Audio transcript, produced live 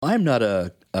I'm not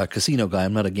a casino guy.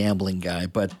 I'm not a gambling guy,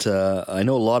 but I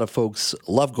know a lot of folks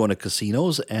love going to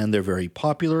casinos, and they're very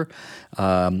popular.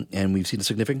 And we've seen a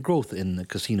significant growth in the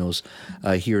casinos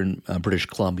here in British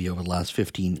Columbia over the last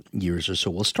 15 years or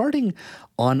so. Well, starting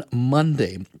on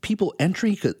Monday, people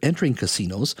entering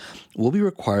casinos will be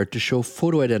required to show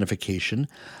photo identification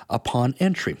upon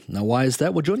entry. Now, why is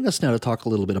that? Well, joining us now to talk a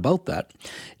little bit about that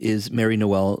is Mary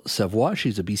Noelle Savoie.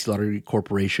 She's a BC Lottery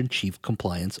Corporation Chief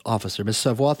Compliance Officer. Ms.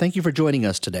 Savoie, thank you for joining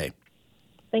us today.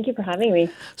 Thank you for having me.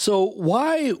 So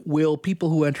why will people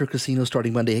who enter casinos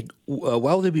starting Monday,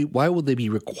 why will they be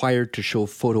required to show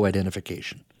photo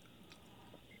identification?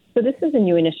 So this is a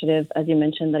new initiative, as you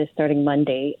mentioned, that is starting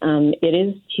Monday. It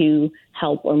is to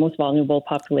help our most vulnerable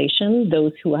population,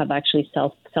 those who have actually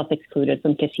self-excluded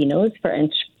from casinos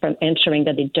from ensuring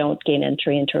that they don't gain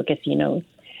entry into our casinos.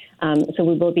 So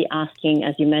we will be asking,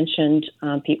 as you mentioned,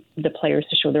 the players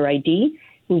to show their ID.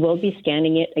 We will be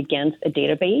scanning it against a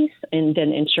database and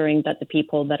then ensuring that the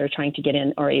people that are trying to get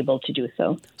in are able to do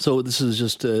so. So this is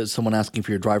just someone asking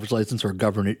for your driver's license or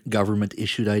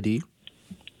government-issued ID?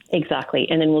 Exactly.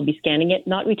 And then we'll be scanning it,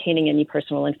 not retaining any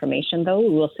personal information, though. We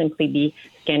will simply be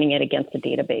scanning it against the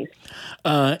database.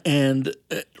 And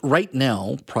right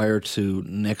now, prior to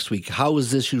next week, how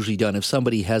is this usually done? If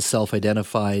somebody has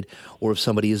self-identified or if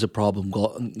somebody is a problem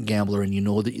gambler and you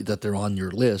know that they're on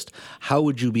your list, how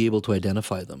would you be able to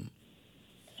identify them?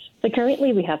 So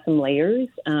currently we have some layers,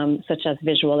 such as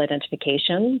visual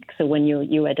identification. So when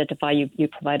you identify, you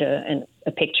provide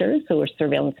a picture. So our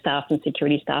surveillance staff and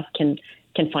security staff can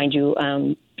find you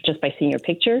just by seeing your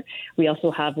picture. We also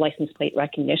have license plate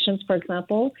recognitions, for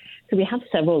example. So we have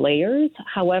several layers.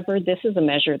 However, this is a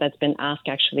measure that's been asked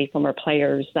actually from our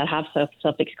players that have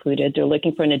self-excluded. They're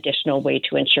looking for an additional way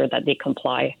to ensure that they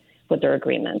comply with their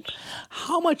agreement.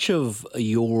 How much of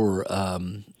your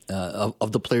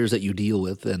of the players that you deal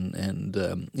with, and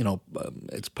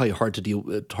it's probably hard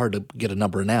to get a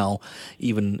number now,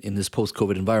 even in this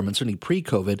post-COVID environment, certainly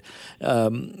pre-COVID.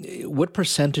 What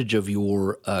percentage of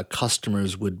your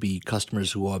customers would be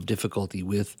customers who have difficulty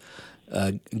with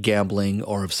gambling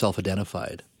or have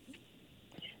self-identified?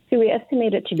 So we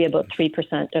estimate it to be about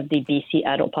 3% of the BC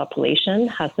adult population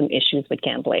has some issues with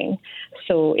gambling.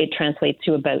 So it translates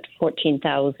to about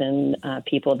 14,000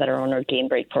 people that are on our Game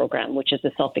Break program, which is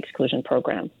the self-exclusion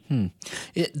program.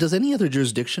 Does any other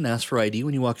jurisdiction ask for ID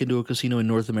when you walk into a casino in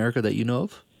North America that you know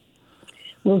of?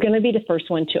 We're going to be the first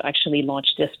one to actually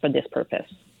launch this for this purpose.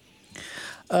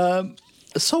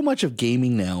 So much of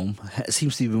gaming now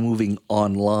seems to be moving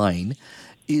online.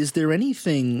 Is there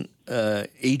anything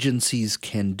agencies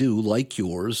can do, like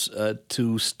yours,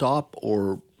 to stop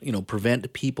or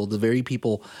prevent people, the very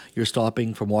people you're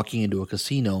stopping from walking into a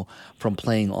casino, from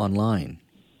playing online?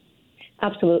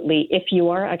 Absolutely. If you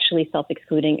are actually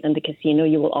self-excluding in the casino,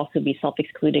 you will also be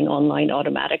self-excluding online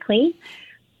automatically.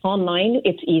 Online,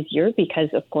 it's easier because,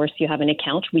 of course, you have an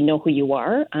account. We know who you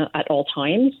are at all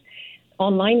times.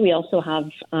 Online, we also have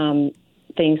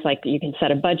things like you can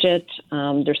set a budget.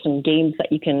 There's some games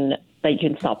that you can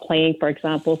stop playing, for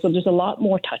example. So there's a lot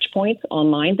more touch points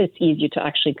online that's easier to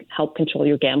actually help control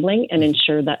your gambling and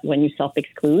ensure that when you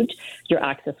self-exclude, your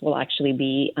access will actually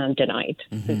be denied.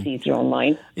 So it's easier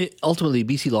online. Ultimately,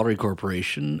 BC Lottery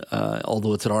Corporation,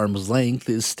 although it's at arm's length,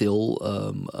 is still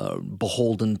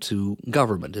beholden to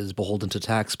government, is beholden to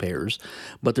taxpayers.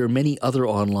 But there are many other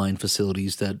online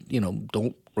facilities that,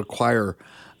 don't require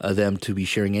them to be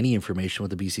sharing any information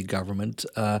with the BC government.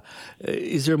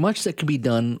 Is there much that can be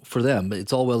done for them?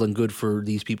 It's all well and good for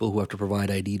these people who have to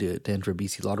provide ID to enter a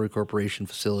BC Lottery Corporation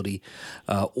facility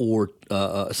or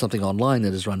something online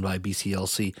that is run by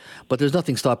BCLC. But there's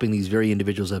nothing stopping these very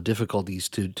individuals who have difficulties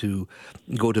to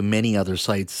go to many other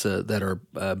sites that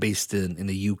are based in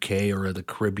the UK or the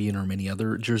Caribbean or many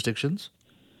other jurisdictions?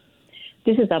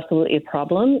 This is absolutely a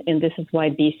problem, and this is why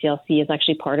BCLC is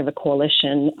actually part of a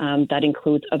coalition that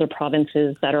includes other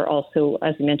provinces that are also,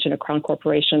 as you mentioned, a crown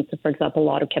corporation. So, for example,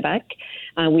 Lotto Quebec.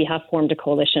 We have formed a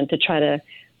coalition to try to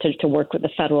work with the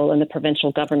federal and the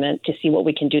provincial government to see what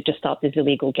we can do to stop these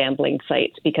illegal gambling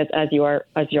sites. Because as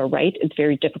you're right, it's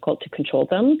very difficult to control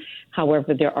them.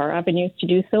 However, there are avenues to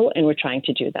do so, and we're trying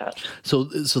to do that. So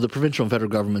the provincial and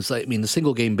federal governments, the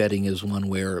single game betting is one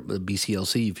where the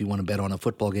BCLC, if you want to bet on a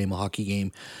football game, a hockey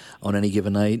game, on any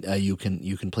given night, you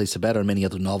can place a bet on many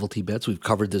other novelty bets. We've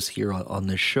covered this here on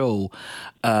this show.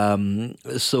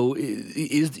 So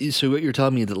what you're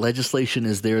telling me, that legislation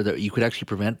is there that you could actually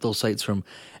prevent those sites from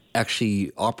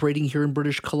actually operating here in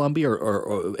British Columbia,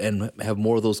 or and have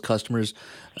more of those customers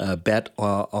bet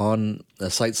on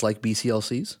sites like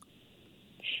BCLC's?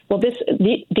 Well,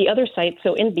 the other sites.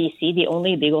 So in BC, the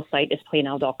only legal site is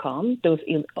playnow.com.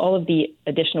 All of the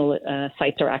additional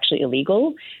sites are actually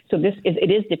illegal. So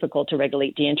it is difficult to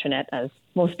regulate the internet, as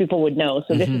most people would know.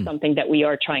 So this is something that we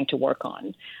are trying to work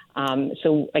on.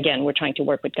 So again, we're trying to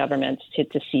work with governments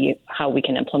to see how we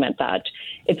can implement that.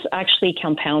 It's actually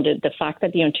compounded the fact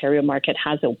that the Ontario market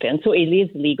has opened. So it is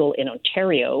legal in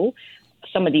Ontario.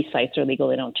 Some of these sites are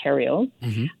legal in Ontario.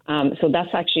 So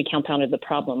that's actually compounded the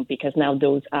problem, because now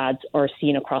those ads are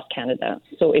seen across Canada.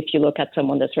 So if you look at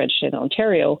someone that's registered in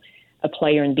Ontario, a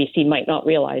player in BC might not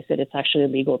realize that it's actually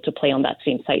illegal to play on that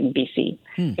same site in BC.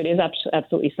 So it is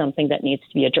absolutely something that needs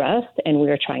to be addressed, and we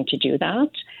are trying to do that.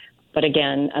 But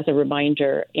again, as a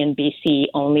reminder, in BC,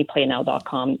 only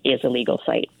playnow.com is a legal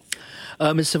site.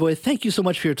 Ms. Savoy, thank you so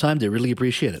much for your time today. Really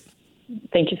appreciate it.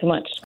 Thank you so much.